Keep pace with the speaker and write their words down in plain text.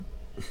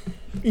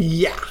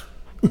Yeah.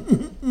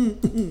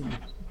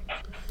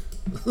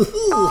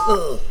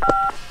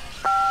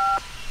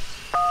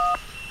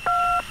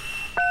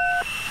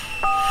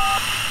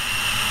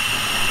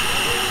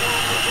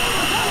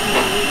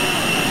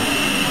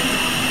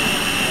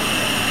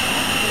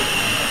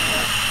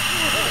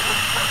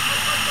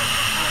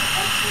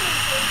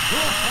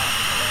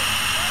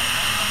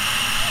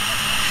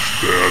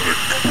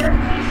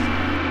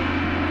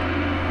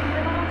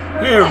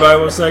 Hey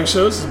everybody, what's that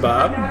show? This is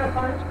Bob.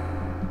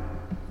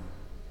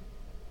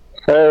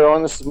 Hey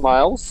everyone, this is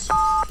Miles.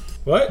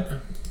 What?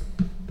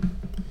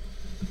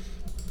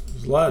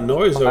 There's a lot of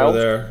noise Miles?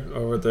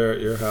 over there at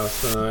your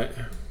house tonight.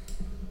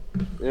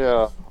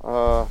 Yeah.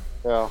 A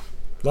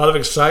lot of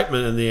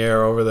excitement in the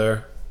air over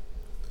there.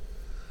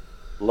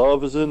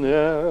 Love is in the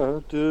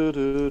air. Do,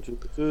 do, do,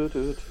 do,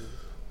 do, do.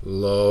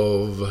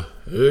 Love,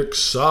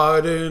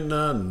 exciting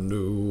and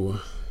new.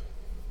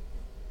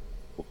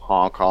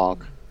 Honk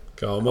honk.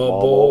 Come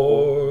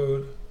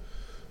aboard.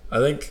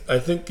 I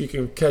think you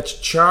can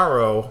catch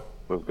Charo.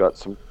 We've got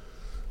some.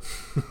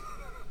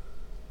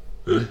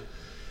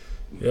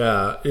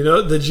 Yeah,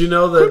 did you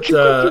know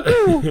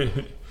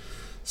that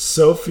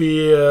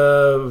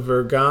Sophia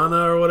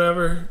Vergara or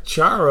whatever,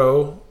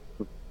 Charo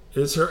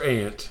is her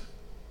aunt?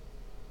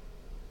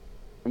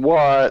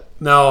 What?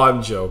 No,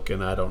 I'm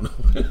joking. I don't know.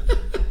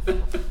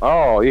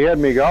 Oh, you had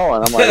me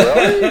going. I'm like,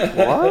 really?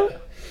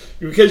 What?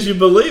 Because you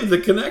believed the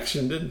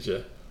connection, didn't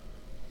you?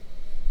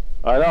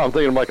 I know. I'm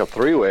thinking of like a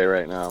three-way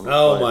right now.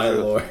 Oh my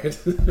lord!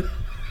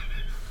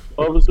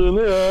 Love is in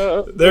the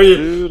air.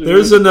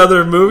 There's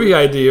another movie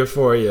idea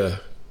for you.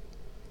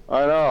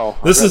 I know.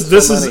 This is.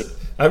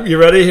 You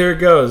ready? Here it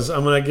goes.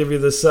 I'm gonna give you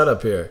the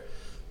setup here.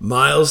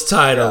 Miles'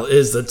 title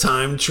is The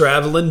Time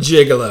Traveling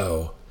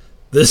Gigolo.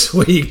 This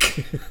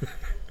week,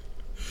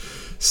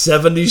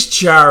 70s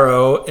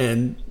Charo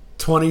and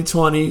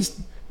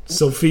 2020's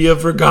Sofia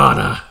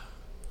Vergara,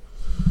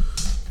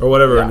 or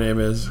whatever her name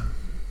is.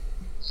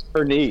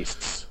 Her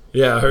niece.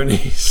 Yeah, her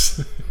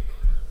niece.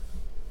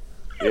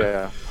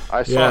 Yeah,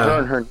 I saw her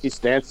and her niece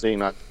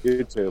dancing on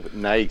YouTube.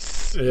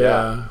 Nice.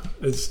 Yeah.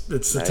 It's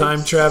the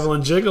Time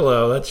Traveling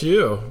Gigolo. That's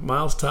you,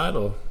 Miles'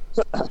 title.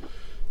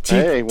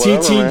 Hey,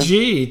 whatever,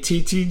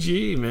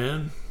 TTG,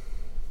 man.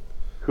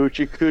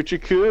 Coochie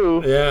coochie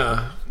coo.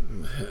 Yeah.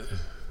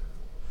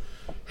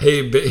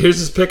 Hey, here's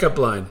his pickup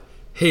line.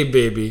 Hey,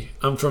 baby,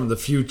 I'm from the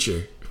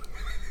future.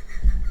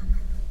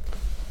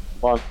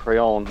 On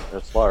crayon,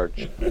 it's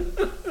large.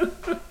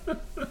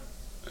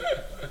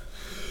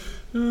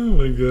 Oh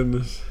my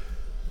goodness.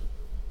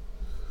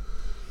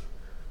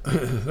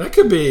 That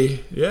could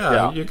be,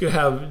 you could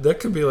have, that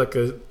could be like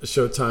a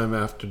Showtime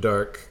After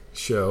Dark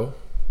show.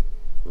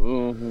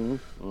 Mm-hmm.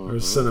 Or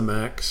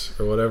Cinemax,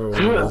 or whatever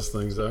one of those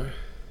things are.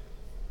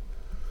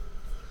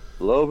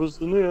 Love is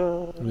in the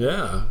air.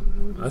 Yeah.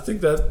 I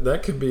think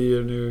that could be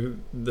your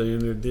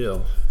new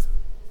deal.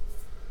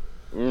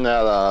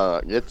 No,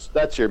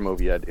 that's your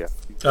movie idea.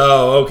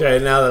 Oh, okay.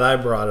 Now that I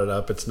brought it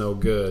up, it's no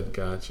good.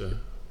 Gotcha.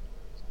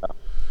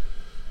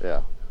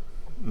 Yeah.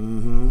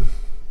 Mm-hmm.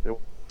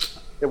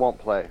 It won't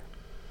play.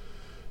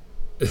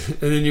 And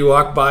then you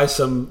walk by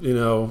some,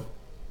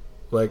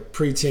 like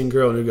preteen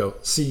girl, and you go,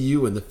 "See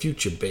you in the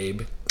future,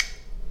 babe."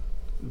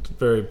 It's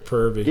very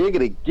pervy.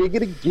 Giggity,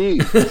 giggity, gee.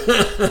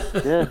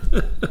 Yeah.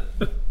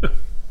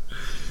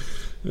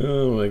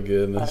 Oh my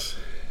goodness.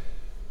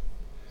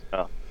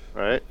 Oh,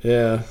 right?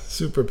 Yeah,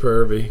 super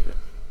pervy.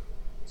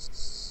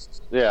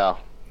 Yeah.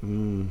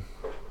 Mm.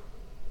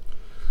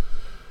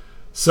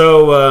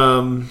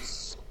 So,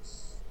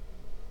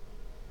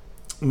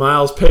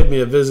 Miles paid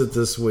me a visit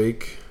this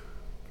week.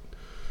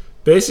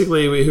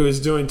 Basically, he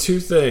was doing two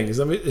things.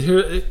 I mean,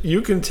 here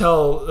you can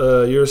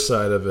tell your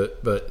side of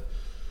it, but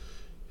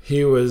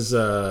he was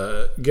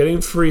getting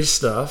free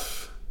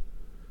stuff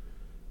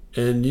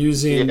and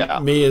using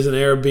me as an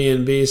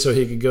Airbnb so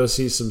he could go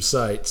see some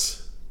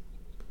sights.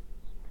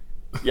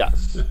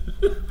 Yes.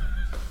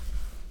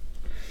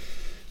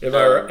 Am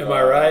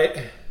I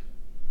right?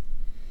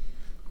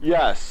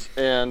 Yes,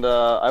 and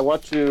I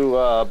went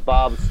to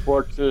Bob's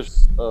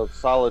Fortress of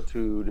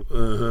Solitude,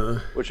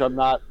 which I'm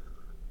not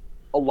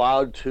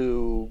allowed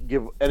to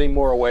give any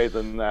more away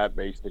than that,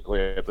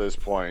 basically, at this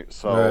point.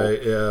 So,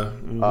 right, yeah.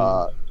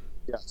 Mm-hmm.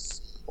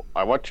 Yes,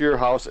 I went to your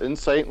house in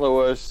St.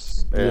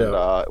 Louis, and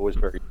it was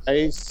very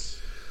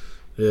nice.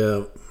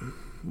 Yeah,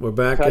 we're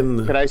back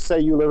in. Can I say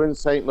you live in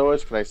St.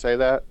 Louis? Can I say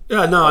that?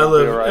 Yeah, no, I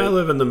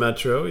live in the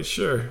metro.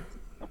 Sure.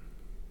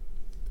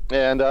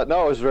 And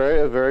no, it was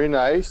very, very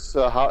nice,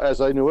 as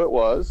I knew it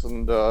was,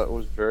 and it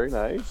was very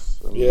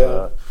nice. And,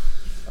 well,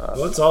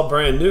 it's all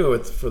brand new.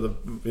 It's for the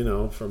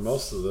for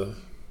most of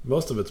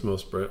it's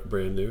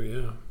brand new.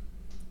 Yeah.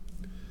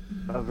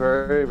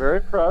 Very, very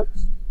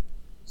impressed.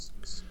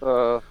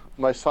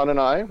 My son and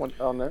I went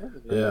down there.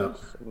 Yeah.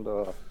 Nice, and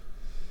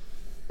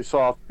we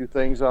saw a few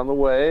things on the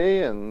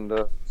way, and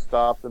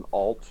stopped in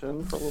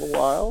Alton for a little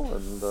while,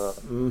 and.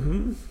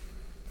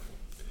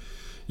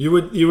 You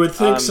would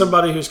think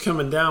somebody who's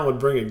coming down would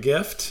bring a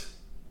gift.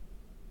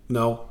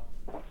 No.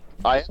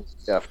 I am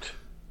a gift.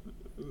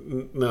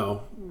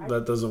 No.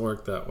 that doesn't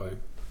work that way.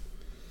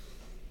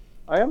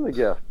 I am the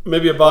gift.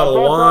 Maybe a bottle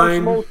of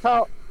wine.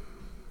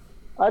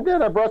 I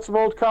did. I brought some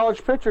old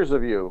college pictures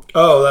of you.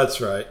 Oh,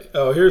 that's right.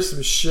 Oh, here's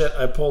some shit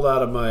I pulled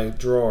out of my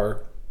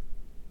drawer.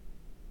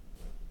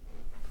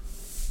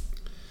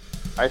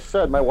 I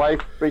said my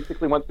wife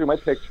basically went through my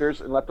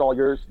pictures and left all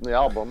yours in the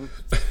album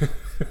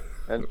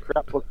and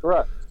scrapbooked the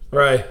rest.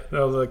 Right.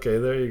 Oh, okay.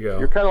 There you go.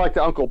 You're kind of like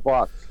the Uncle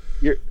Buck.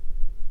 You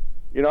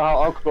know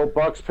how Uncle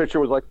Buck's picture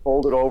was like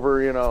folded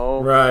over, you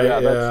know? Right. Yeah.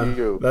 That's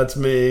you. That's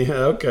me.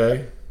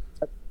 Okay.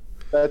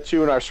 That's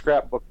you in our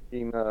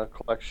scrapbooking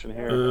collection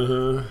here.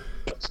 Uh-huh.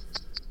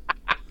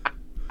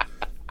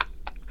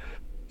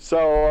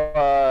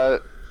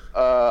 So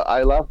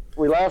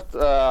we left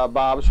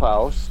Bob's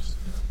house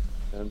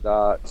and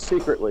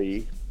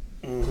secretly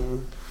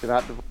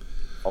cannot.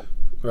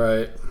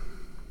 Right.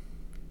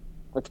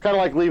 It's kind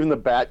of like leaving the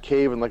Bat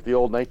Cave in like the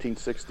old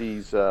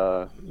 1960s.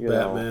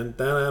 Batman.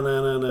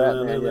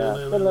 Batman, yeah.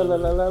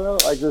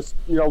 Like this,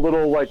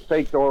 little like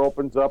fake door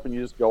opens up and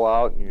you just go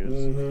out and you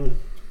just.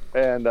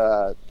 And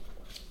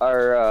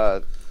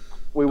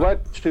we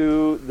went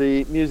to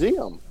the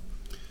museum.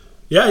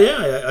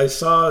 Yeah. I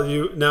saw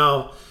you.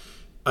 Now,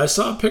 I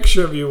saw a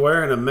picture of you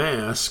wearing a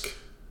mask.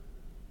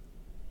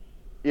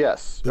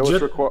 Yes, it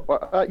was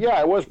required. Yeah,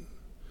 it was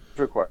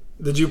required.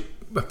 Did you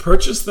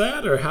purchase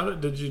that, or how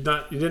did you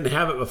not? You didn't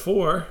have it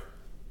before.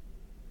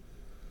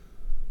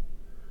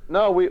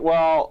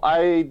 No,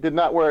 I did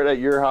not wear it at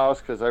your house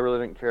because I really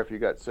didn't care if you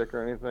got sick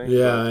or anything.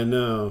 Yeah, I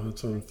know.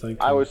 That's what I'm thinking.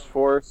 I was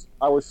forced.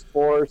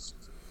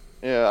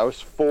 Yeah, I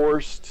was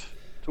forced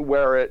to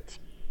wear it.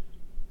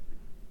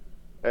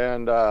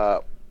 And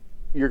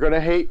you're going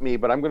to hate me,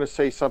 but I'm going to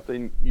say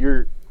something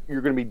you're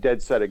going to be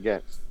dead set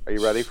against. Are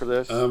you ready for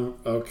this?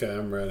 Okay,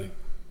 I'm ready.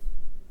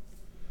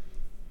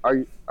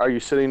 Are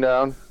you sitting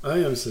down? I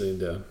am sitting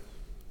down.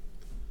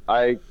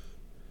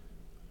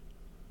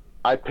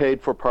 I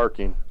paid for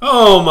parking.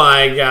 Oh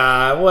my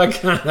God! What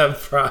kind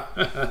of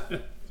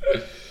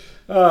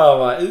Oh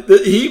my!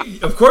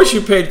 Of course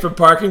you paid for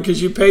parking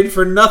because you paid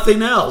for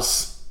nothing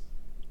else.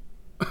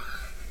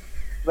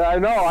 I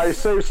know. I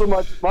saved so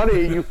much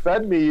money. You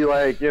fed me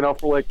for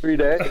like 3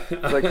 days,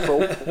 like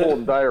so full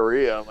and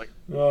diarrhea. I'm like,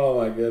 oh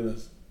my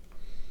goodness.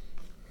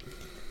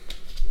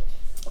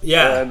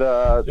 Yeah.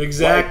 And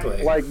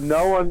exactly. Like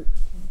no one.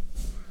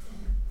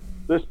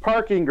 This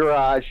parking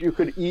garage, you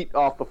could eat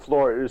off the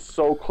floor. It is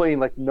so clean,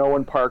 like no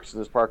one parks in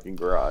this parking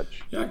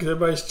garage. Yeah, because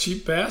everybody's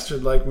cheap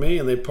bastard like me,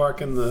 and they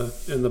park in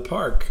the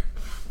park.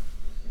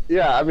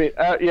 Yeah, I mean,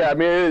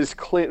 it is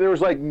clean. There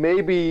was like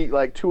maybe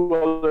like 2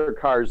 other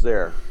cars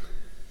there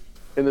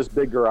in this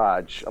big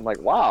garage. I'm like,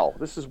 wow,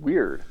 this is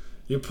weird.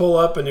 You pull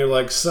up and you're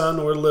like,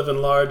 son, we're living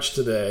large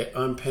today.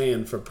 I'm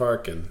paying for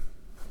parking.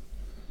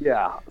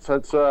 Yeah, so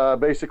it's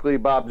basically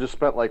Bob just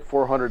spent like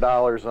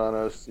 $400 on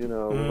us. We're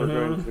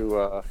going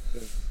to.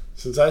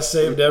 Since I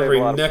saved every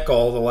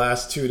nickel the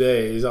last 2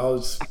 days, I'll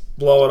just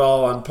blow it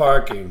all on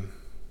parking.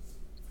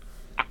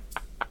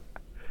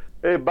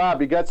 Hey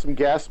Bob, you got some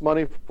gas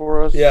money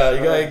for us? Yeah,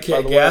 you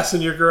got gas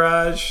in your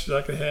garage that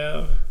I could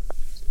have.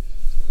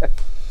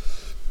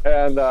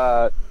 And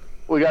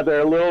we got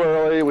there a little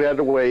early. We had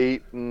to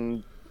wait,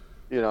 and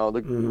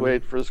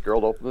wait for this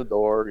girl to open the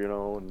door.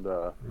 And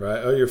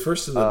right. Oh, you're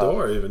first in the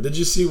door. Even did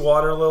you see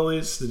water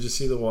lilies? Did you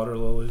see the water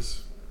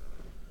lilies?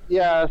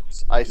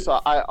 Yes, I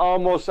saw. I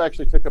almost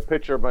actually took a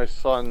picture of my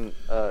son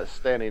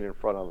standing in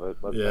front of it,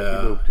 but he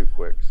moved too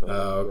quick. So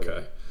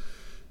okay.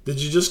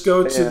 Did you just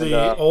go to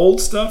the old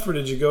stuff, or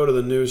did you go to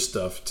the new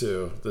stuff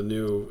too?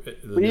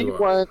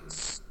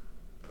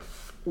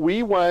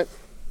 We went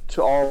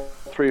to all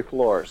 3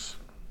 floors.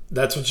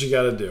 That's what you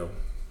got to do.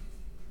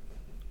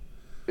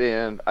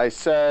 And I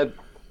said,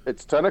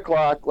 it's 10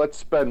 o'clock. Let's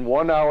spend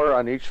 1 hour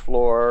on each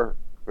floor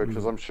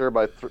because I'm sure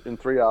in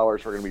 3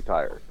 hours we're going to be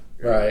tired.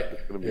 Right.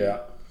 Yeah.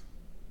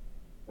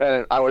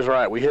 And I was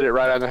right. We hit it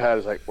right on the head.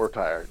 It's like, we're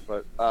tired.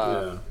 But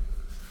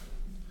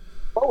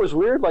what was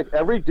weird, like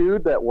every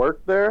dude that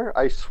worked there,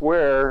 I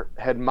swear,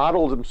 had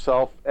modeled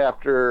himself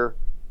after,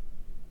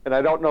 and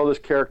I don't know this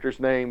character's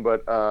name,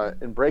 but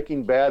in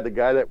Breaking Bad, the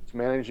guy that was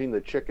managing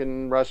the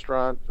chicken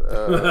restaurant.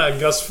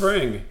 Gus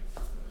Fring.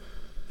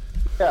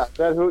 Yeah,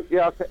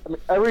 okay. I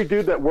mean, every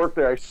dude that worked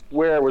there, I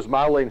swear, was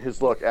modeling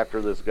his look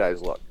after this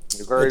guy's look.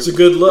 It's a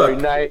good look.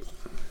 Very nice,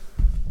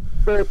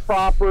 very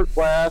proper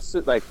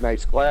glasses, like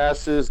nice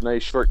glasses,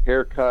 nice short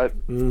haircut.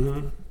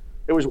 Mm-hmm.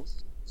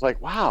 It's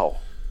like, wow.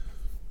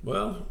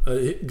 Well,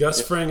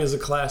 Gus Fring is a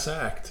class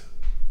act.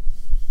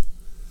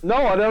 No,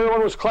 and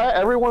everyone was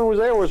everyone was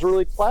there was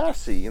really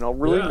classy,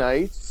 really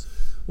nice.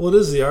 Well, it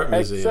is the art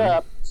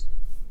museum.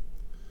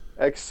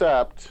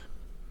 Except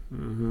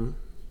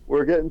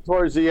we're getting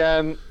towards the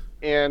end,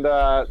 and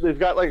they've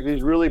got like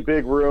these really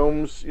big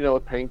rooms,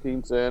 with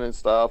paintings in and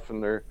stuff,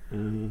 and they're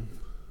and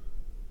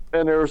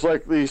there was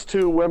like these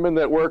 2 women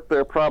that worked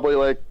there, probably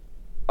like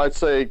I'd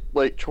say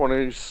late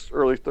 20s,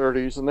 early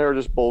 30s, and they were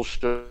just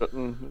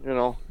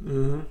bullshitting,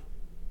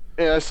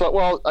 And I thought,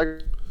 well, I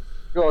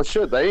go,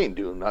 shit, they ain't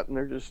doing nothing.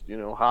 They're just,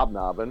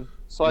 hobnobbing.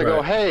 So I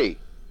go, hey,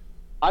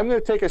 I'm going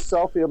to take a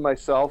selfie of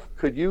myself.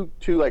 Could you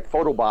two like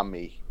photobomb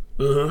me?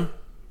 Uh-huh.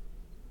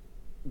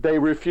 They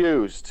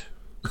refused.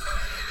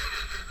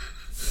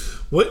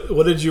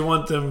 What did you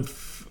want them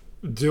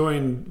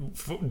doing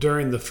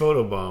during the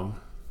photobomb?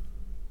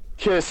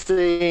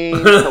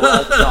 Kissing.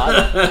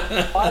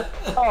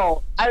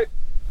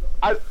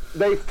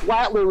 They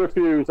flatly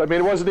refused. I mean,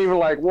 it wasn't even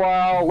like,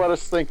 well, let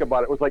us think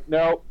about it. It was like,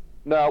 nope,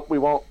 we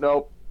won't,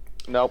 nope.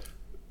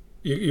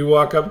 You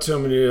walk up to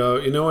them and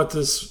you know what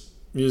this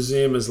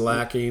museum is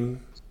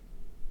lacking?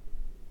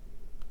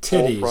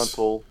 Titties.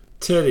 Frontal.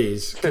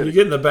 Titties. Can you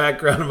get in the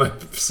background of my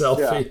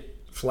selfie? Yeah.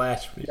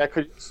 Flash me. Yeah,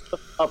 could you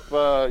slip up,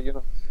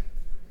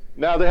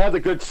 Now, they have the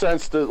good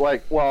sense to,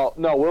 like, well,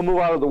 no, we'll move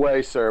out of the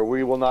way, sir.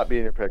 We will not be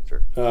in your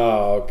picture.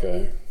 Oh,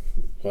 okay.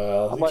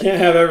 Well, you can't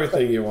have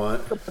everything you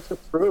want. What a bunch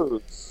of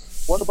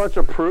prudes. What a bunch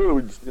of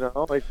prudes,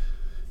 Like,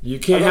 you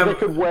can't have... They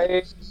could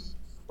wave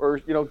or,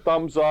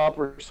 thumbs up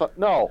or something.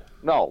 No,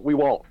 we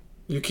won't.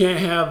 You can't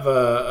have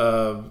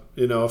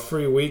a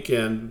free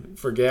weekend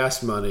for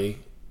gas money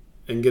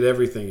and get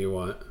everything you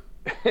want.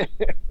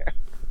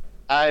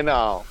 I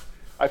know.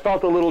 I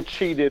felt a little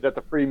cheated at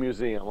the free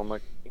museum. I'm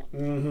like,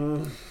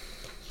 mm-hmm.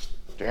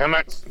 Damn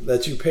it.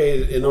 That you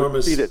paid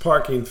enormous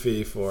parking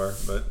fee for,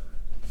 but...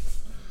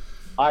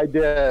 I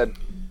did.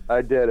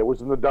 It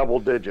was in the double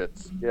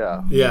digits.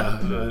 Yeah. Yeah.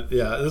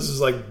 This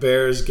is like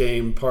Bears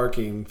game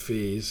parking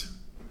fees.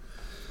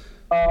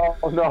 Oh,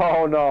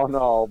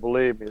 no.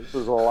 Believe me, this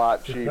is a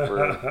lot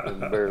cheaper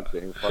than Bears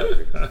game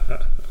parking.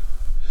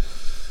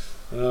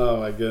 Oh,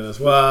 my goodness.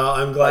 Well,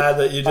 I'm glad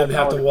that you didn't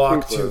have to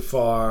walk too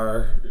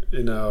far,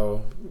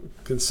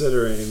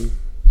 considering...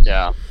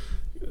 Yeah.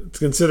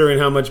 Considering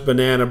how much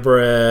banana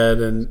bread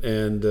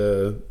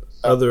and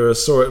other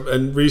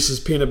and Reese's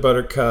peanut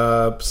butter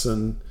cups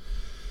and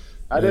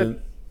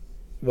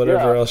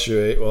whatever else you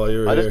ate while you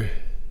were here.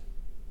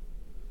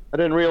 I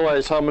didn't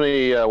realize how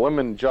many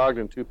women jogged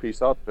in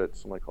two-piece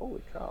outfits. I'm like,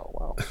 holy cow,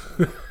 wow.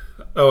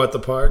 Oh, at the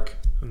park?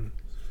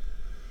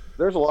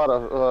 There's a lot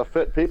of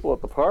fit people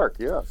at the park,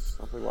 yes.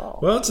 I think, wow.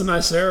 Well, it's a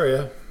nice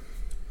area.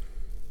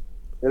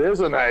 It is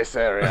a nice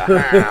area.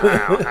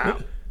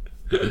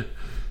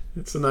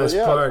 It's a nice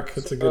park.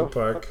 It's a good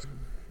park.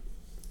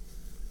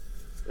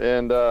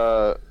 And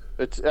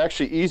it's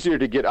actually easier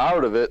to get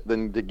out of it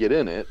than to get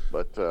in it.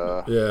 But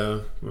yeah,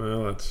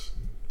 well, it's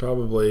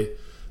probably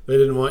they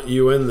didn't want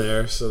you in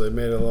there, so they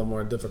made it a little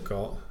more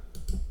difficult.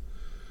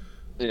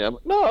 Yeah,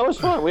 but no, it was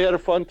fun. We had a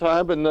fun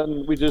time, and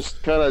then we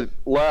just kind of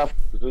left.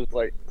 It was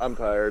like, I'm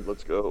tired.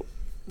 Let's go.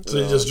 So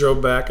you just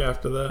drove back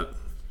after that?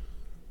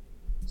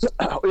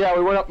 Yeah,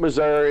 we went up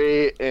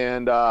Missouri,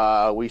 and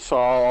we saw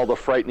all the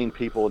frightening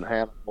people in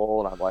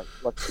Hannibal, and I'm like,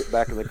 let's get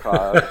back in the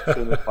car as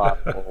soon as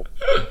possible.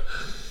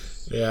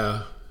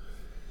 Yeah.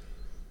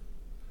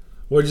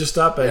 Where'd you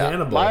stop at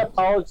Hannibal? My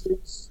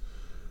apologies.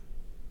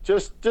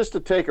 Just to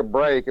take a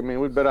break. I mean,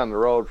 we've been on the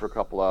road for a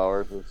couple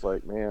hours. It's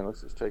like, man,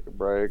 let's just take a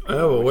break.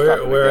 Oh,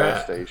 well, where at?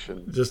 Gas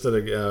station. Just at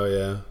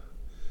yeah.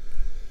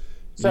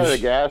 It's at a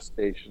gas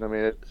station. I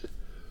mean,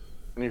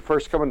 when you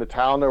first come into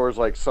town, there was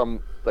like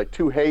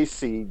two hay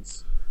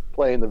seeds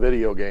playing the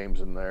video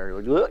games in there.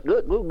 You're like,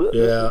 look.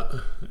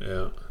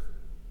 Yeah.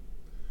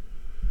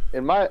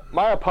 And my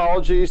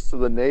apologies to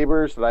the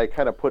neighbors that I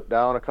kind of put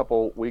down a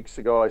couple weeks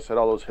ago. I said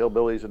all those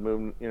hillbillies had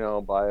moved,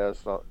 by us.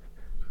 So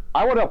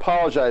I want to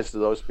apologize to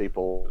those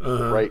people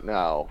right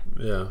now.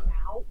 Yeah.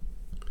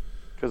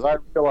 Because I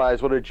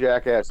realize what a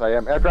jackass I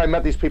am. After I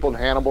met these people in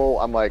Hannibal,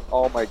 I'm like,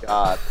 oh my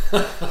God.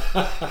 I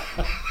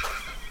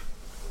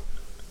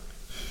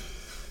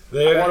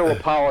want to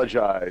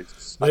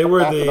apologize. They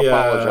were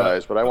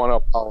apologize, but I want to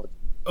apologize.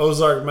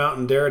 Ozark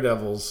Mountain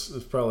Daredevils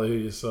is probably who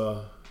you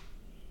saw.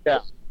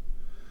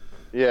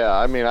 Yeah,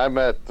 I mean, I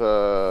met,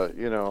 Hey,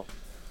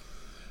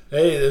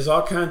 there's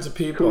all kinds of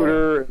people.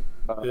 Cooter.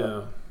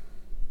 Yeah.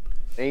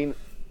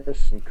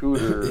 Anus and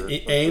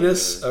Cooter.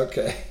 Anus?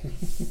 Okay.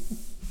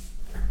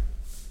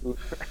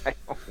 I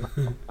don't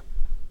know.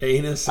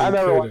 Anus and I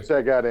never Cooter. watched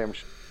that goddamn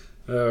shit.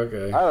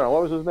 Okay. I don't know.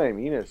 What was his name?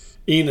 Enos.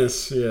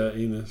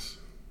 Enos.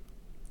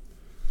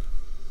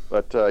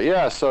 But,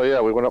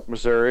 we went up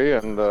Missouri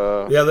and...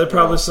 they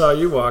probably saw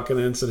you walking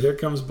in and said, here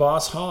comes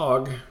Boss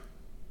Hogg.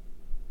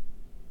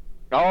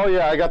 Oh,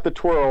 yeah, I got the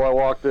twirl. I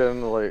walked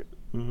in late.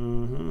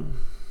 Mm-hmm.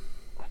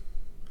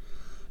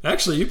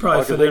 Actually, you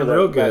probably fit in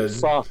real good.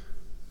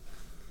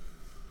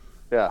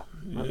 Yeah.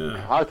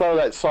 I thought of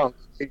that song,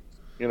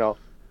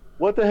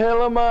 what the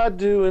hell am I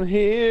doing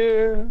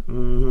here?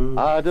 Mm-hmm.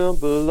 I don't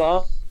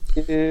belong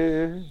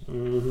here.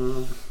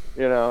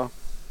 Mm-hmm.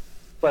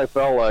 I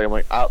felt like, I'm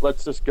like,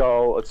 let's just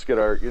go. Let's get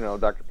our,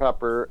 Dr.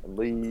 Pepper and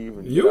leave.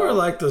 And you were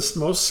like the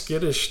most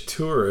skittish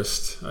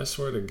tourist. I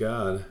swear to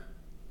God.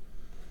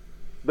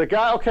 The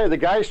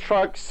guy's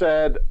truck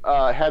said,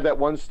 had that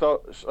one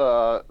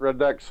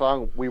redneck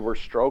song, We Were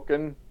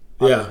Stroking,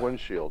 on his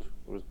windshield.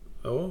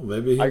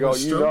 Maybe he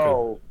was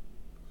stroking.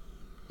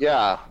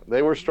 Yeah,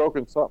 they were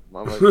stroking something.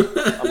 I'm like,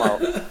 I'm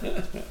out.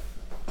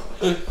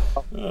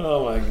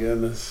 Oh, my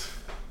goodness.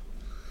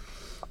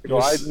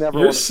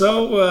 You're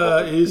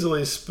so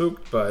easily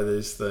spooked by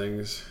these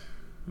things.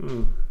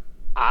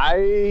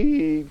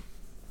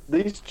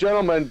 These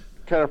gentlemen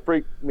kind of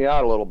freak me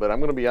out a little bit. I'm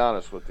going to be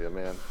honest with you,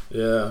 man.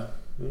 Yeah.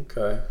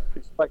 Okay.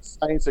 It's like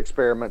science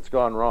experiments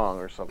gone wrong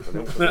or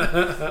something.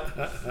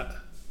 I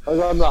was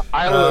on the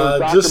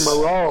island of Dr.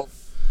 Moreau.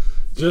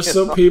 Just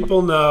so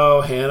people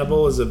know,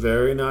 Hannibal is a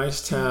very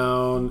nice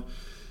town.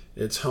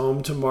 It's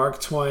home to Mark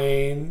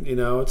Twain,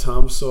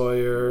 Tom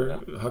Sawyer,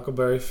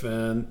 Huckleberry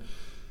Finn.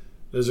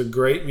 There's a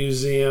great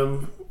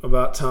museum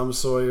about Tom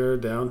Sawyer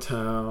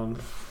downtown.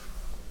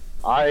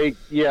 I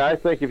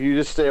think if you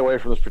just stay away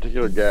from this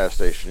particular gas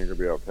station, you're gonna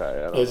be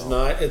okay.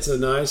 It's a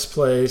nice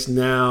place.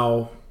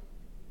 Now,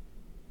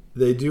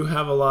 they do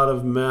have a lot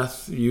of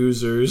meth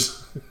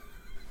users.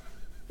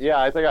 Yeah,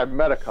 I think I've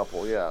met a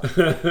couple. Yeah,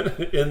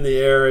 in the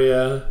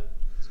area.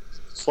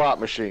 Slot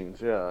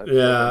machines. Yeah.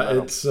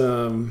 Yeah, it's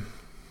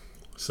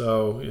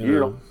so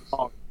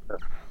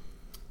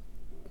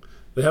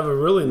they have a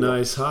really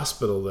nice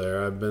hospital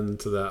there. I've been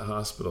to that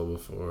hospital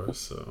before,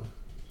 so.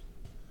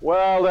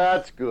 Well,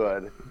 that's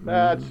good.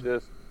 That's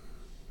just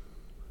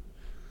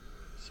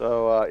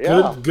so.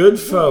 Yeah, good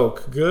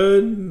folk,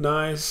 good,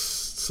 nice,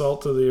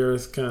 salt of the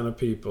earth kind of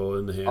people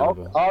in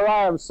Hannibal. All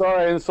right, I'm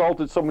sorry I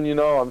insulted someone you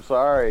know. I'm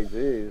sorry.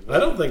 Jeez. I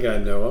don't think I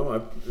know him. I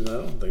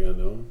don't think I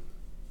know him.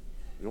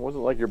 It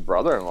wasn't like your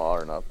brother-in-law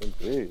or nothing.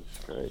 Jeez,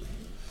 great.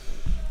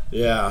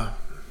 Yeah,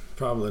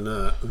 probably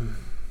not.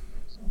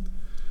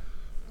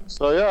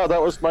 So yeah,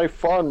 that was my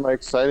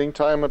exciting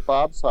time at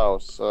Bob's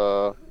house.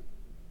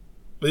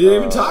 But you didn't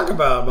even talk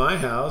about my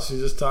house. You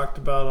just talked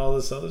about all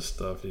this other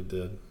stuff you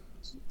did.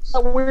 It's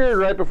weird.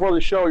 Right before the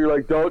show, you're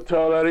like, "Don't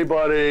tell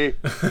anybody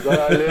that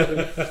I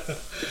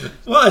live."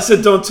 Well, I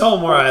said, "Don't tell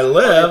them where I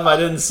live." I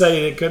didn't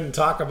say you couldn't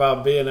talk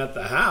about being at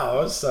the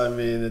house. I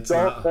mean, it's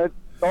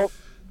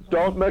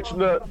don't mention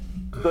the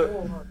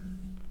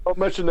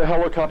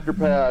helicopter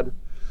pad.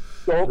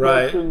 Don't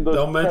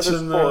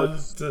mention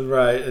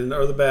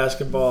or the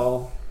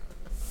basketball.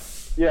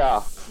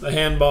 Yeah. The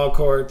handball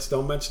courts.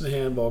 Don't mention the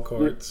handball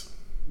courts.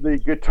 The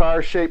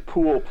guitar-shaped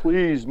pool,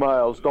 please,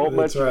 Miles. Don't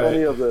mention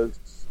any of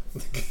this.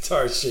 The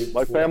guitar-shaped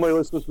pool. My family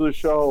listens to the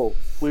show,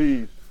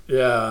 please.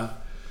 Yeah.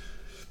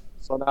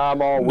 So now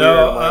I'm all weird.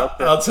 No,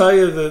 I'll tell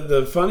you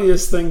the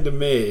funniest thing to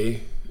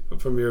me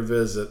from your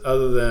visit,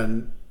 other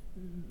than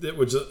it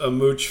was a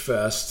mooch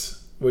fest,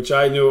 which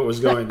I knew it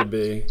was going to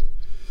be.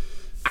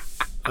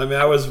 I mean,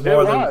 I was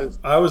more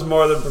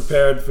than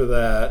prepared for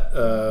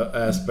that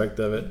aspect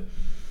of it.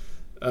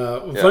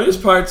 The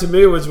funniest part to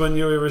me was when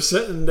you were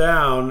sitting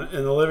down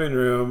in the living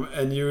room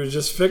and you were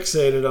just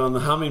fixated on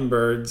the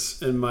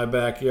hummingbirds in my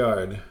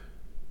backyard.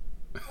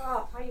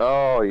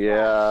 Oh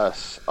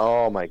yes!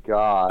 Oh my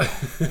God!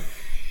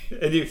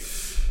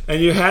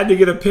 and you had to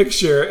get a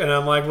picture, and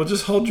I'm like, well,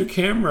 just hold your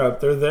camera up.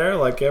 They're there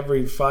like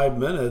every 5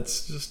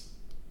 minutes.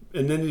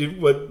 And then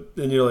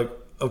you're like,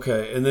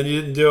 okay, and then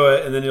you didn't do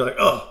it, and then you're like,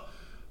 oh,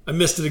 I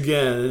missed it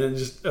again, and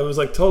it was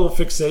like total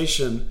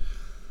fixation.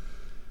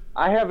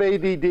 I have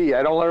ADD.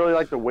 I don't really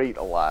like to wait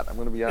a lot. I'm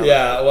going to be honest.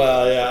 Yeah,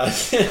 well, yeah.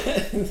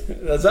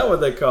 Is that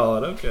what they call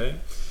it? Okay.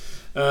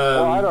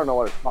 Well, I don't know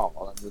what it's called.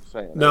 I'm just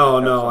saying. No,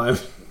 I'm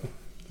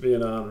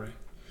being honorary.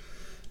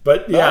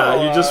 But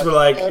yeah, you just were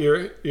like,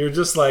 you're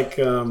just like,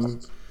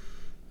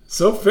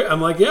 so.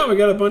 I'm like, yeah, we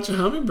got a bunch of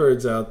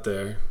hummingbirds out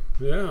there.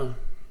 Yeah.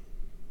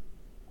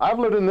 I've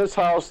lived in this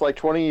house like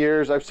 20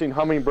 years. I've seen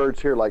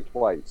hummingbirds here like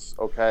twice.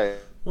 Okay.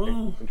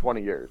 Well, in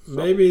 20 years. So.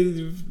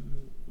 Maybe.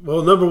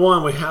 Well, number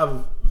one, we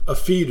have a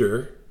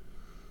feeder.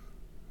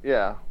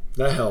 Yeah.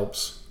 That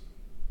helps.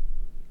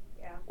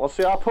 Yeah. Well,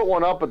 see, I'll put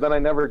one up, but then I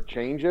never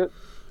change it.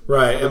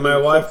 Right, and my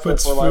wife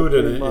puts food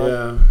in it,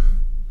 yeah.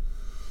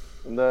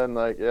 And then,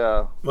 my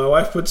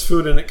wife puts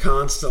food in it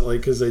constantly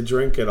because they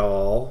drink it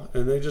all,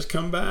 and they just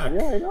come back.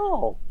 Yeah, I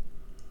know.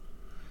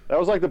 That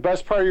was like the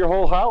best part of your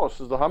whole house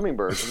is the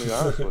hummingbirds, to be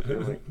honest with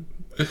you.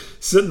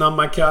 Sitting on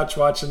my couch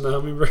watching the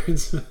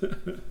hummingbirds.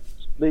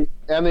 The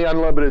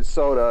unlimited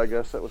soda, I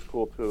guess that was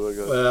cool too. I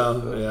guess.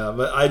 Well, yeah,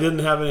 but I didn't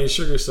have any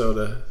sugar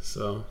soda,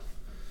 so.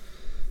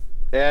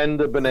 And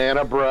the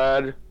banana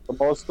bread, the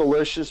most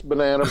delicious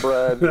banana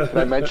bread. Can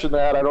I mention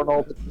that? I don't know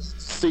if it's a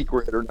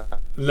secret or not.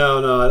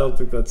 No, I don't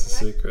think that's a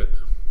secret.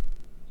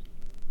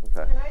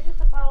 Okay. Can I just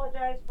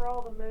apologize for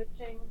all the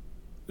mooching?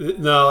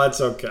 No,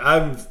 that's okay.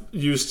 I'm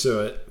used to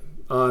it,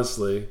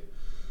 honestly.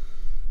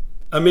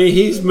 I mean,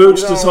 he's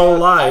mooched his whole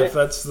life.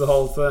 That's the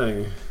whole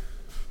thing.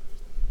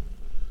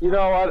 You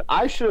know what?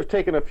 I should have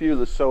taken a few of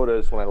the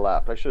sodas when I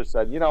left. I should have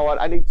said, you know what?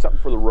 I need something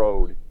for the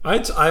road. I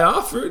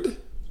offered.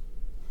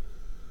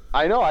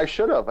 I know. I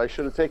should have. I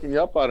should have taken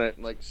you up on it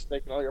and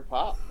taken all your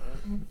pop.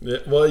 Man. Yeah,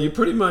 well, you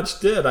pretty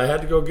much did. I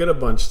had to go get a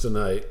bunch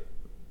tonight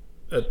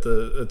at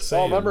Sam's.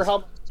 Oh,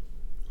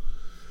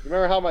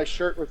 remember how my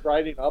shirt was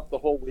riding up the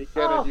whole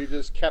weekend, and you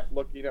just kept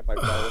looking at my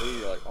belly?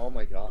 You're like, oh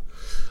my God.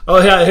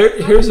 Oh yeah.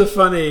 Here's a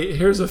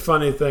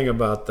funny thing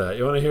about that.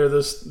 You want to hear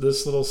this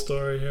little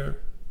story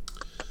here?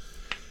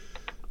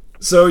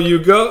 So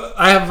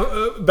I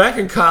have back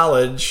in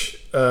college,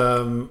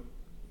 I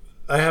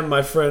had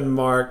my friend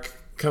Mark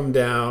come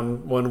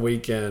down one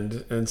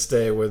weekend and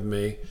stay with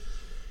me.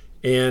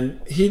 And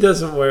he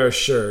doesn't wear a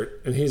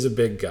shirt, and he's a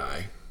big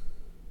guy.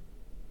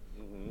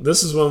 Mm-hmm.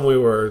 This is when we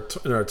were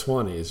in our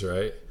 20s,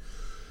 right?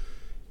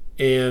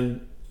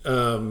 And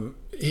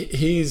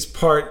he's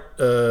part...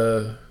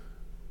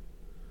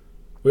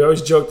 we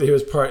always joked that he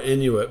was part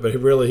Inuit, but he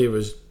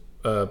was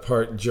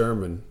part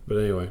German. But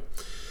anyway.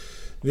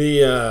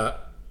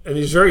 And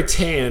he's very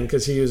tan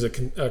because he was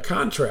a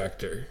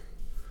contractor.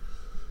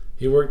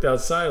 He worked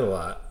outside a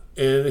lot.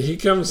 And he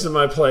comes to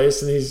my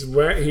place and he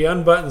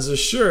unbuttons his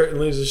shirt and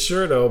leaves his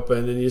shirt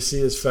open and you see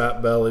his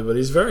fat belly, but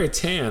he's very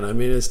tan. I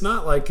mean, it's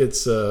not like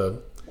it's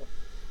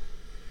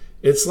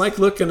like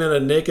looking at a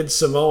naked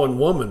Samoan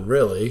woman,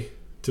 really,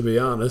 to be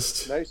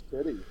honest. Nice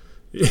titty.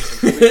 It's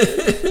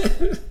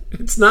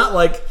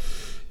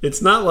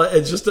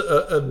just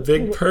a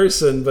big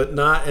person, but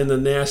not in the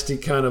nasty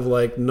kind of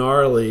like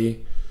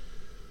gnarly,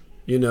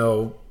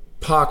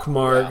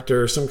 pockmarked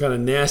or some kind of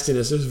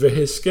nastiness.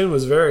 His skin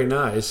was very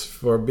nice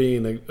for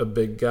being a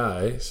big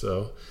guy.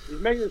 So he's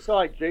making it sound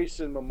like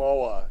Jason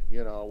Momoa,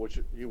 which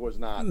he was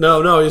not.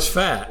 No, he's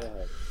fat.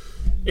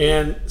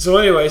 And so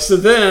anyway, so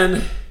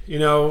then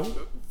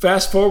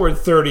fast forward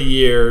 30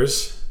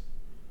 years.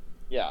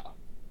 Yeah.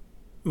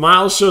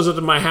 Miles shows up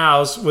to my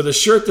house with a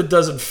shirt that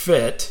doesn't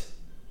fit.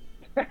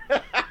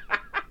 I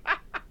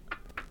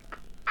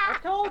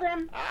told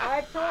him.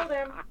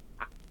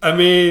 I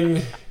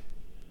mean,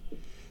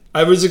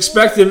 I was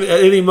expecting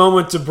at any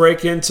moment to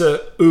break into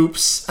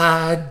 "Oops,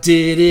 I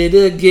did it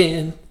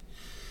again,"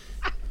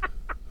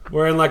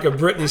 wearing like a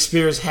Britney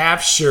Spears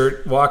half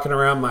shirt, walking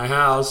around my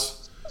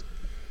house.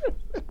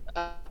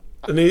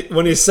 And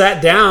when he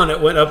sat down, it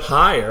went up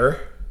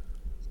higher.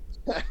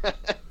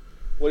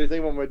 What do you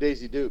think about my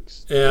Daisy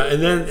Dukes? Yeah,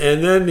 and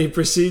then he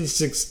proceeds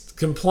to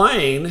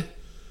complain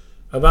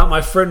about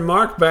my friend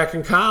Mark back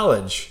in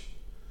college.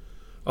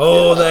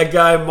 Oh, that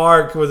guy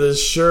Mark with his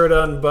shirt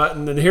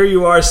unbuttoned, and here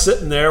you are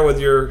sitting there with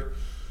your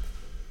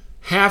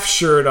half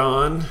shirt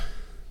on.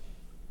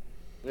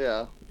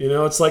 Yeah.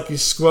 It's like he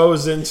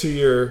squoze into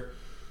your,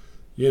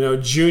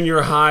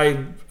 junior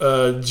high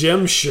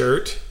gym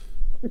shirt.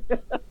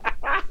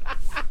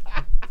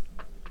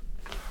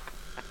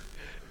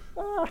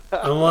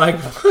 I'm like,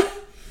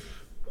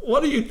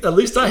 what are you? At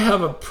least I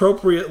have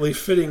appropriately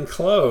fitting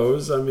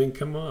clothes. I mean,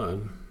 come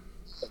on.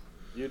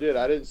 You did.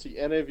 I didn't see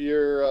any of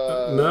your.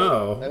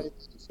 No.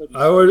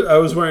 I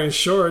was wearing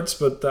shorts,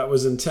 but that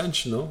was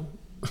intentional.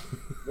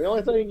 The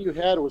only thing you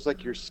had was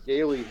like your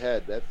scaly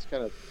head. That's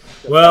kind of.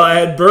 Well, I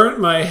had burnt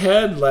my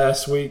head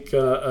last week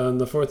on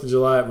the 4th of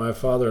July at my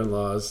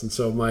father-in-law's, and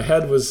so my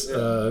head was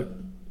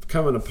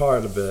coming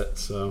apart a bit.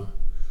 So.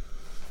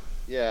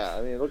 Yeah,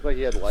 I mean, it looked like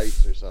you had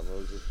lice or something. It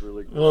was just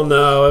really gross. Well,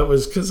 no, it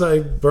was because I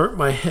burnt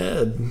my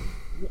head.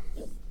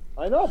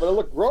 I know, but it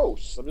looked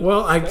gross.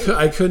 Well, I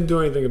couldn't do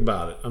anything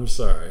about it. I'm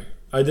sorry.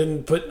 I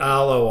didn't put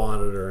aloe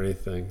on it or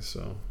anything.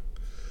 So,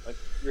 like,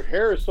 your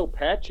hair is so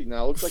patchy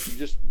now. It looks like you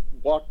just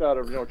walked out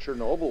of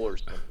Chernobyl or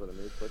something. I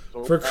mean, it's like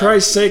so for patchy.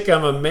 Christ's sake,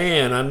 I'm a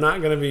man. I'm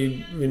not going to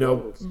be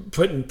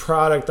putting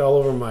product all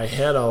over my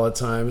head all the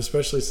time,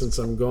 especially since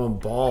I'm going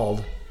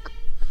bald.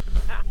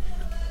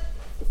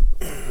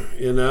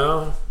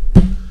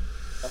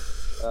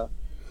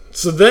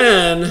 So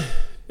then,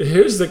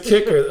 here's the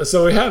kicker.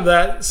 So we have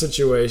that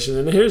situation,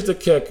 and here's the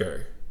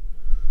kicker.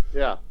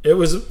 Yeah. It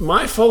was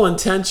my full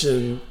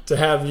intention to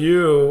have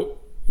you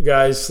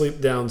guys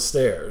sleep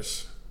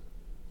downstairs.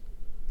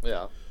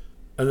 Yeah.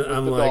 And with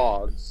I'm the like,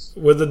 dogs.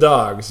 With the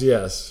dogs,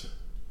 yes.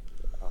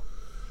 Yeah.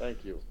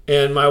 Thank you.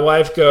 And my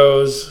wife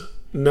goes,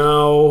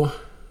 no.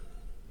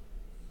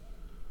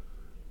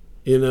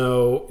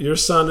 Your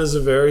son is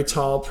a very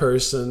tall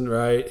person,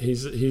 right?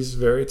 He's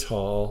very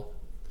tall.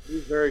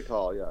 He's very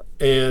tall, yeah.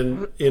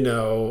 And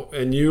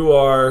and you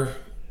are,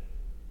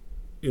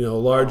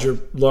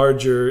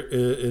 larger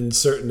in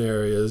certain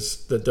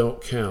areas that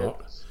don't count.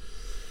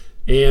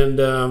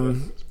 Yes.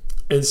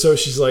 And so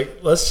she's like,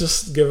 let's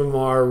just give him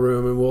our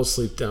room and we'll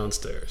sleep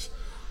downstairs.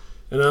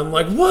 And I'm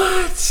like,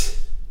 what?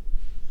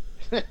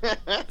 That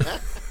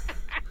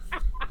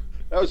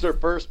was her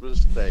first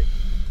mistake.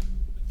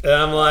 And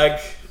I'm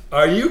like,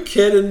 are you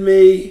kidding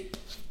me?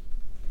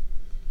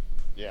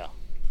 Yeah.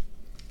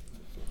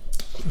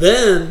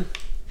 Then,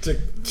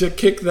 to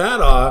kick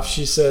that off,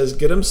 she says,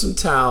 get him some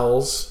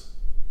towels.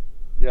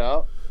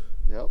 Yeah.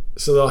 Yep.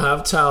 So they'll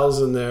have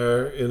towels in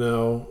there,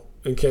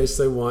 in case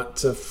they want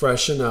to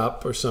freshen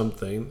up or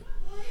something.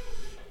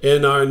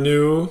 In our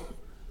new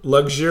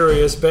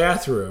luxurious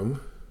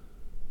bathroom.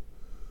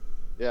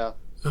 Yeah.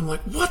 I'm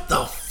like, what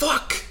the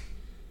fuck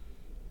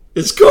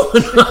is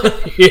going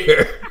on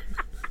here?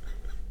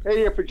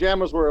 Hey, your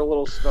pajamas were a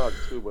little snug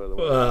too, by the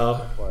way.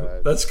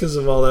 Well, that's because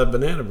of all that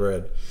banana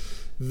bread.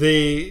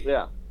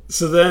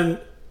 So then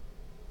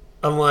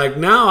I'm like,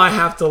 now I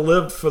have to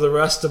live for the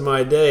rest of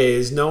my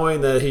days knowing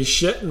that he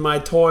shit in my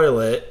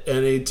toilet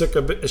and he took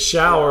a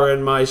shower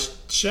in my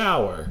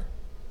shower.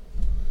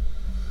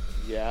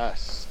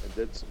 Yes, I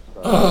did some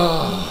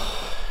stuff.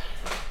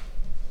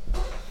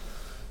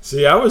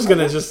 See, I was going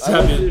to just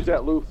have you use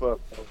that loofah.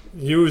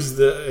 use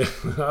the.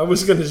 I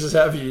was going to just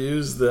have you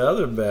use the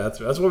other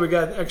bathroom. That's why we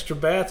got extra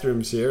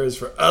bathrooms here, is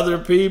for other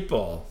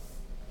people.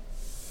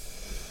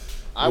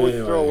 I would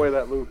throw away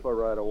that loofah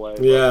right away.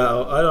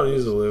 Yeah, I don't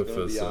use a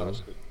loofah.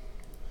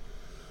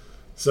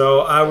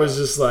 So I was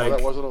just like,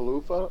 that wasn't a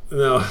loofah?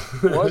 No.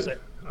 What was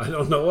it? I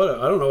don't know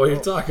what you're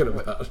talking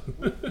about.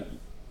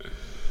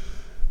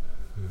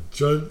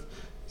 John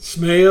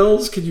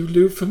Smales, can you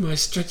loofah my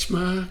stretch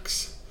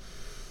marks?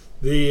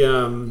 So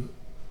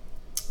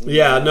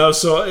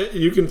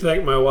you can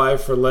thank my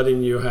wife for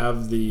letting you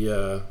have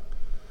the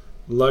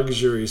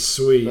luxury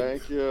suite.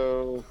 Thank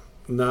you.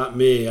 Not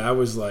me. I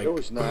was like, it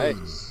was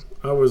nice.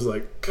 I was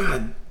like,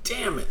 God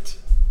damn it.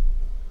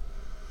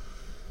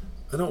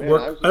 I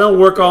don't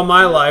work all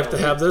my life to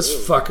have this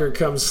fucker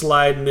come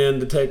sliding in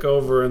to take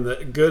over in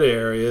the good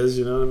areas,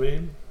 you know what I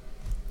mean?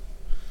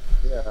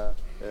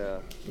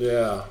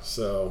 Yeah,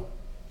 so.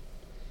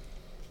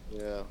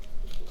 Yeah.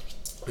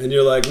 And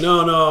you're like,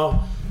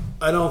 no,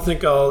 I don't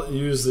think I'll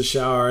use the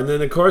shower. And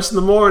then, of course, in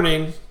the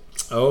morning,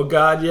 oh,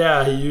 God,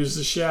 yeah, he used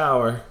the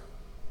shower.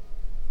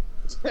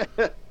 You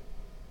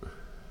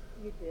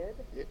did?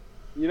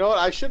 You know what?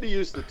 I should have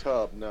used the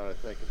tub, now that I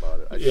think about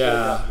it. I should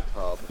have gotten the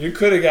tub. You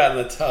could have gotten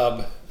the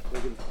tub.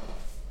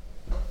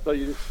 So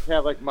you just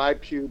have, like, my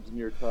pubes in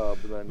your tub.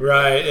 And then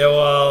Right. Yeah,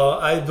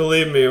 well,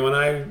 believe me, when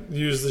I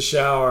used the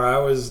shower, I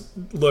was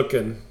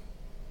looking.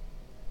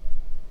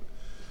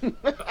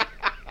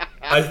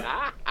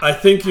 I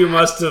think you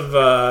must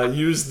have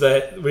used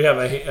that. We have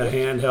a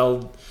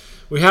handheld.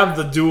 We have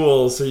the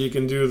dual, so you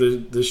can do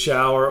the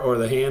shower or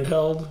the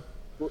handheld.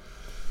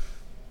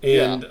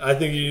 And I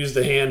think you used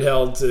the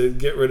handheld to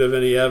get rid of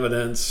any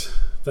evidence.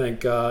 Thank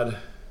God.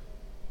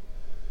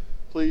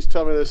 Please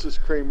tell me this is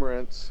cream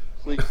rinse.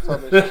 Please tell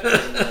me this is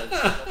cream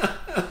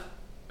rinse.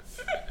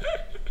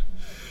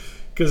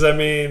 Because I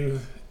mean,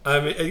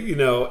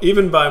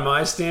 even by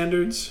my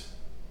standards.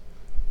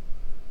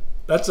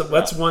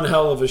 That's one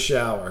hell of a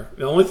shower.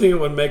 The only thing that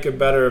would make it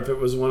better if it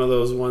was one of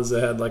those ones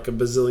that had like a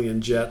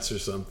bazillion jets or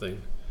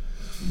something.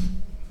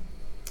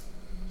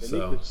 They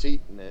need a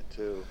seat in it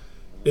too.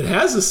 It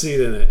has a seat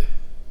in it.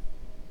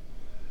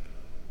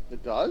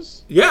 It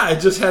does? Yeah, it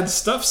just had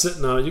stuff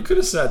sitting on it. You could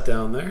have sat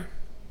down there.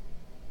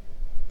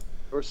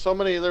 There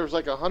was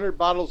like 100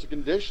 bottles of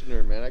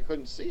conditioner, man. I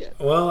couldn't see it.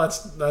 Well,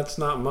 that's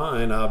not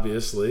mine,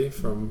 obviously.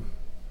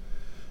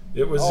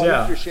 It was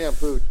it's your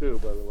shampoo too,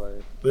 by the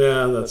way.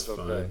 Yeah, that's fine.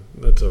 Okay.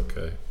 That's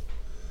okay.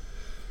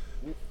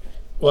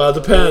 Well, it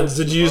depends.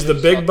 Did you use the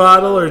big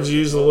bottle or did you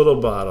use the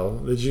little bottle?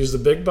 Did you use the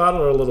big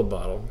bottle or a little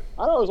bottle?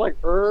 I don't know. It was like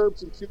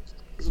herbs and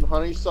and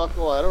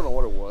honeysuckle. I don't know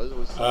what it was.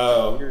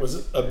 Was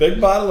it a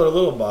big bottle or a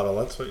little bottle?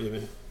 That's what you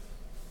mean.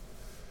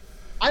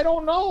 I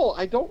don't know.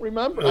 I don't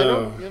remember. I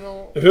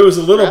don't. If it was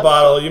a little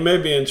bottle, you may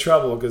be in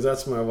trouble because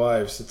that's my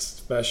wife's. It's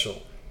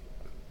special.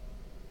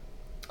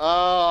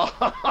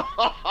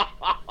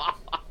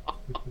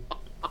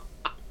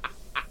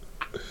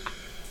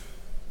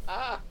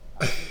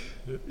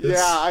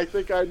 Yeah, I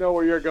think I know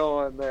where you're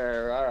going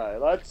there. All right,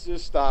 let's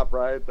just stop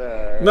right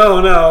there.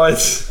 No,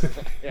 it's.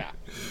 Yeah.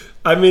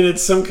 I mean,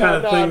 it's some kind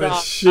of thing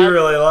that she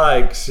really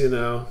likes,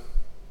 Yeah,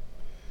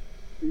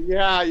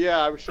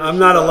 I'm sure. I'm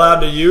not allowed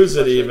to use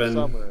it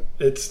even.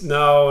 It's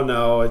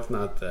no, it's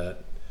not that.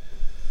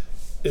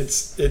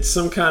 It's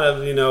some kind of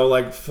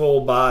like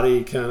full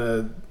body kind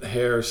of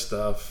hair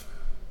stuff.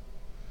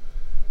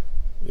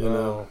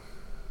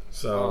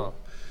 So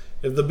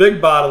if the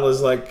big bottle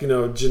is like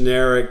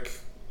generic,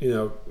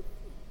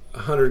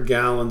 100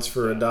 gallons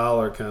for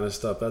 $1 kind of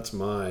stuff, that's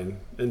mine.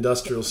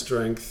 Industrial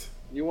strength.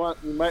 You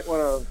might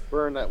want to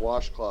burn that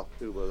washcloth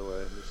too, by the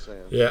way. I'm just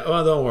saying. Yeah.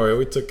 Well, don't worry.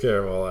 We took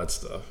care of all that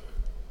stuff.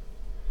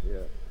 Yeah.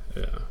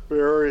 Yeah.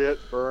 Bury it.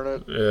 Burn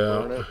it. Yeah.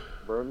 Burn it.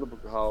 Burn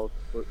the house.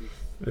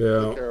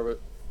 Yeah. Take care of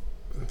it.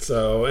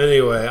 So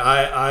anyway,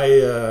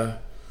 I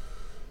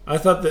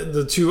thought that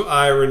the two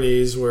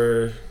ironies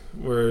were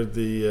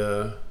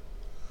the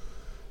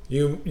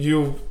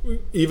you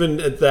even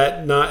at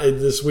that night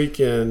this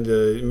weekend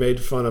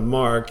made fun of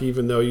Mark,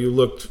 even though you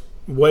looked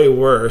way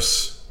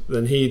worse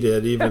than he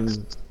did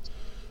even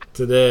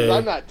today.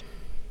 I'm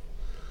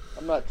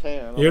not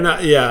tan. You're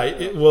not.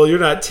 Yeah. Well, you're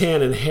not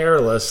tan and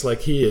hairless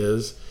like he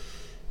is,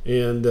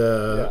 and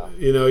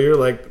you're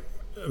like.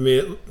 I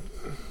mean,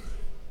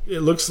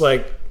 it looks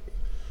like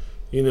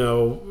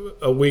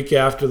a week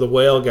after the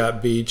whale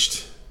got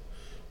beached,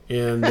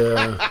 and.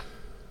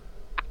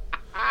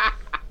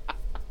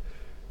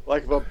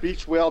 Like if a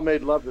beach whale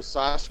made love to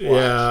Sasquatch.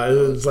 Yeah,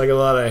 it's like a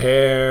lot of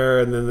hair,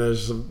 and then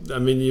there's some. I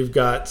mean, you've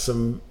got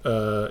some.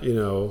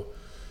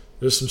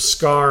 There's some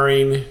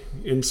scarring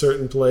in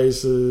certain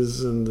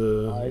places, and.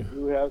 I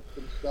do have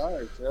some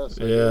scars.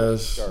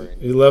 Yes.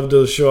 You love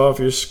to show off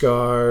your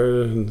scar,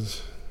 and.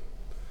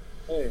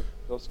 Hey,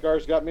 those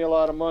scars got me a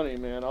lot of money,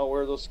 man. I'll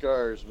wear those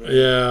scars, man.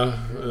 Yeah.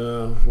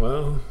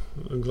 Well,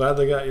 I'm glad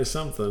they got you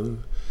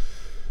something.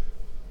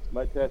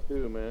 My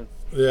tattoo, man.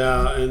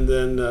 Yeah, and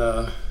then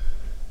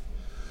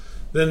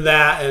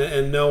that,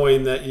 and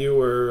knowing that you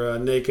were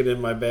naked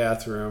in my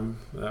bathroom,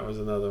 that was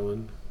another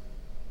one.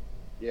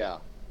 Yeah.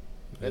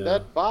 And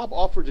that Bob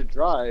offered to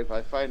drive,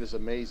 I find is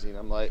amazing.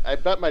 I'm like, I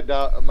bet my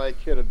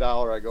kid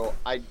 $1. I go,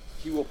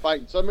 he will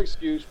find some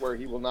excuse where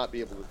he will not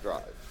be able to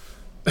drive.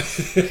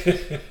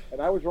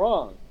 And I was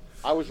wrong.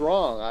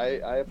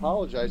 I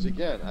apologize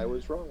again. I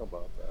was wrong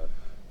about that.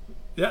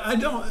 Yeah, I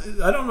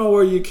don't know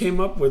where you came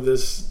up with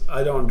this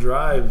I don't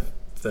drive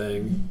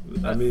thing.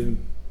 I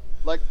mean,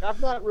 like,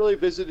 I've not really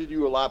visited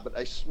you a lot, but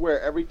I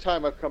swear every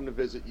time I've come to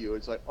visit you,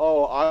 it's like,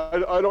 oh,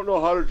 I don't know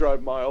how to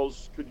drive,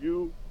 Miles. Could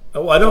you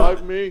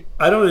drive me?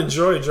 I don't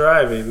enjoy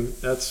driving,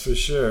 that's for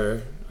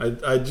sure.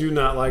 I do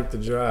not like to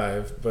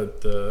drive,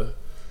 but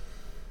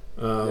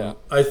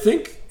I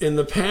think in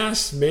the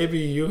past maybe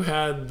you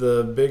had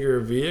the bigger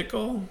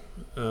vehicle.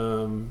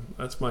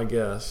 That's my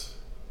guess.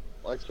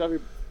 Like Chevy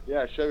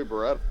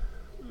Beretta.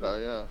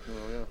 Yeah.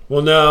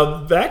 Well,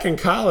 now back in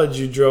college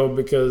you drove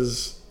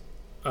because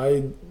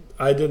I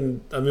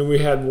didn't. I mean, we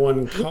had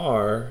one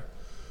car,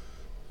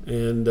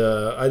 and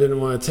I didn't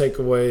want to take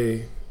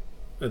away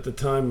at the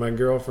time my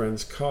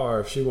girlfriend's car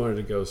if she wanted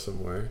to go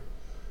somewhere.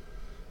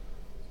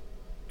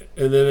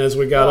 And then as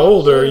we got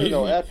older,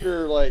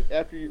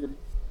 after you.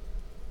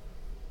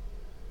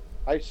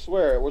 I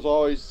swear, it was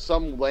always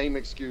some lame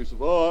excuse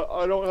of,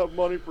 I don't have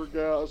money for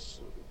gas.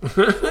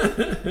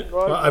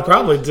 Well, I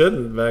probably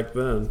didn't back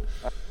then.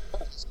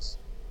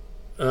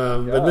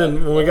 But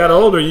then when we got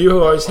older,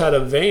 you always had a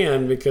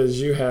van because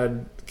you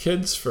had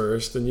kids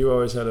first, and you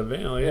always had a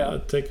van.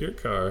 Like, take your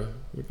car.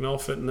 We can all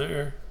fit in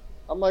there.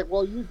 I'm like,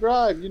 well, you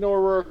drive. You know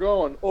where we're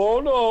going. Oh,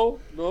 no.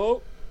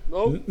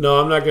 No,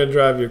 I'm not going to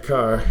drive your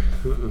car.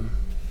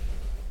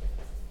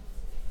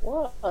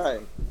 Why?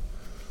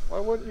 Why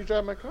wouldn't you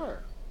drive my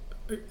car?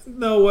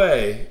 No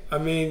way. I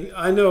mean,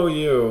 I know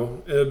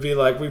you. It would be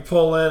like we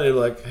pull in and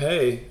like,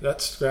 hey,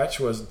 that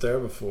scratch wasn't there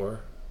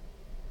before.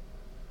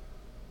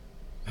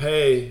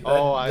 Hey,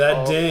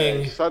 that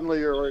ding. Okay. Suddenly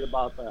you're worried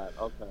about that.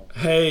 Okay.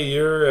 Hey,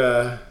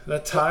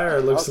 that tire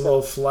looks a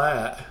little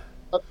flat.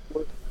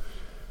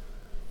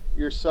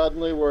 You're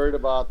suddenly worried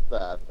about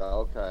that.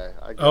 Okay.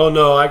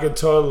 No, I could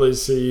totally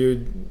see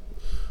you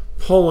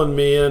pulling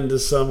me into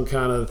some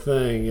kind of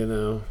thing,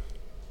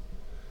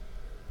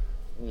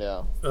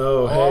 Yeah.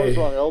 Oh, hey. I was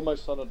wrong. I owe my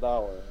son $1.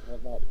 I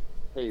have not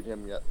paid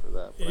him yet for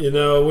that.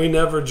 We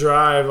never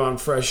drive on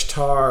fresh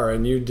tar,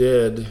 and you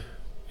did.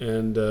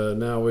 And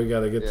now we got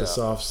to get this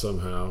off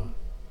somehow.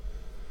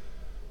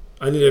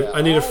 I need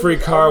a free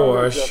car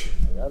wash.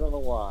 I don't know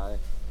why.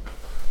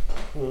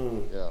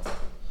 Yeah.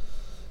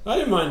 I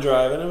didn't mind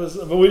driving.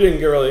 But we didn't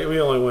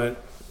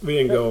we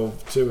didn't go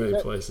too many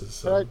places.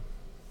 So.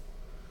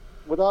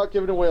 Without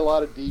giving away a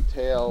lot of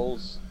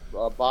details,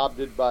 Bob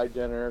did buy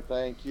dinner.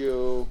 Thank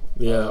you.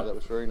 Yeah, that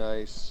was very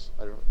nice.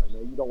 I know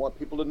you don't want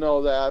people to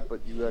know that,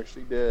 but you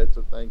actually did.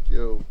 So thank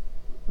you.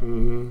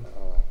 Mm-hmm.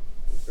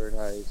 It was very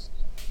nice.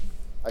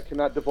 I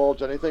cannot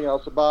divulge anything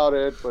else about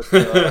it, but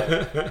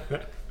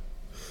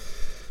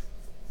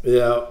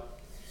yeah,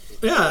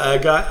 I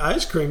got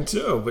ice cream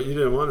too, but you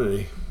didn't want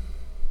any.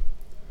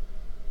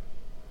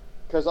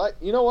 Because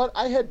you know what?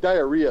 I had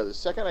diarrhea the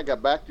second I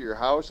got back to your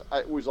house.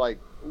 It was like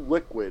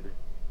liquid.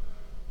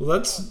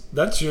 Well,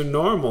 that's your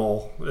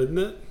normal, isn't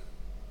it?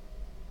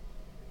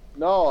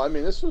 No, I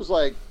mean this was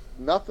like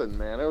nothing,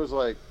 man. It was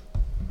like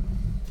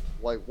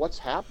what's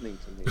happening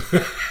to me?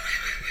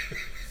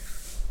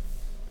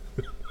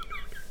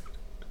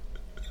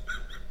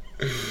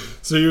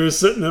 So you were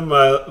sitting in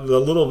the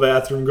little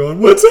bathroom going,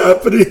 "What's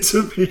happening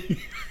to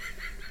me?"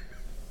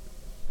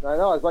 I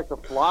know. I was like the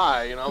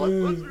fly, like,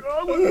 what's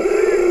wrong with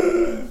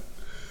me?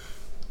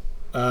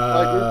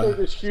 Like, we take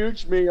this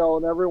huge meal,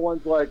 and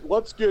everyone's like,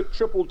 "Let's get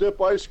triple dip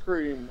ice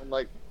cream." I'm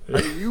like, "Are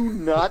you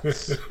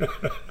nuts?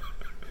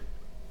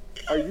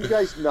 Are you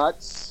guys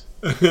nuts?"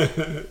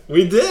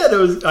 We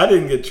did. I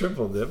didn't get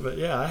triple dip, but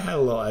yeah, I had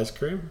a little ice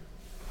cream.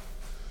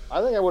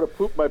 I think I would have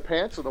pooped my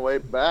pants on the way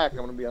back. I'm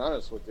going to be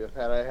honest with you.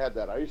 Had I had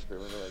that ice cream,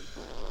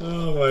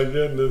 oh my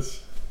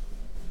goodness.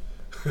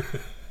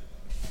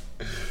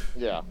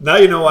 Yeah. Now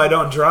you know why I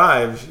don't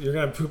drive. You're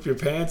going to poop your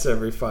pants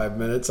every 5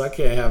 minutes. I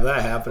can't have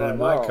that happen in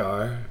my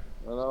car.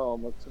 I know.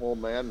 I'm an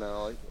old man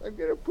now. Like, I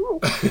get a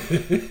poop.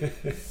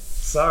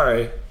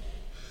 Sorry.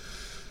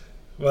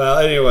 Well,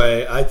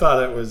 anyway, I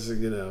thought it was,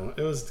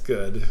 it was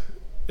good.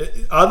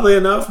 Oddly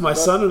enough, my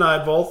son and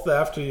I both,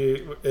 after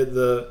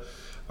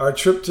our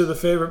trip to the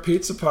favorite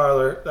pizza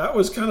parlor, that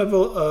was kind of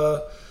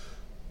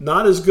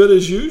not as good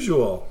as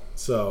usual.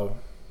 So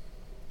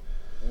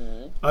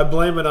I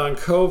blame it on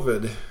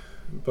COVID.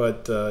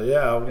 But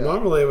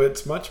normally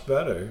it's much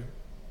better.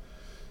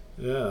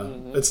 Yeah,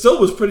 it still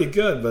was pretty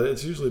good, but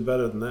it's usually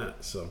better than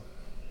that. So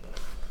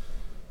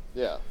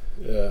yeah.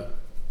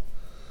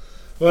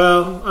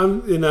 Well,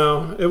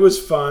 it was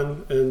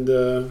fun, and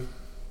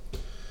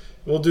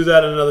we'll do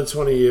that in another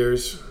 20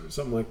 years,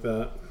 something like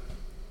that.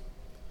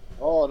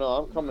 Oh no,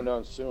 I'm coming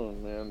down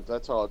soon, man.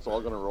 That's how it's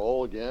all gonna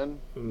roll again,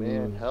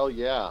 man. Hell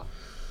yeah.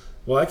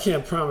 Well, I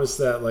can't promise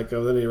that with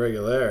any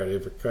regularity.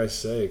 For Christ's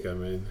sake, I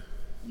mean.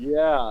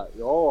 Yeah.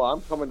 Oh, I'm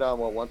coming down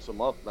once a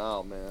month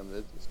now, man.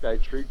 This guy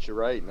treats you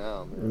right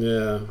now, man.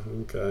 Yeah.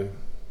 Okay.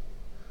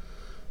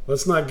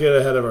 Let's not get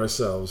ahead of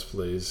ourselves,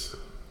 please.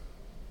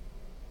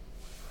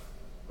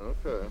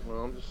 Okay.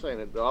 Well, I'm just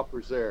saying the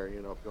offer's there. If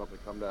you want me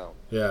to come down.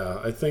 Yeah,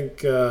 I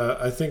think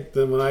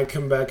that when I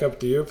come back up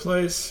to your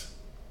place,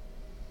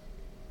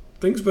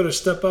 things better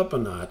step up a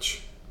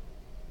notch.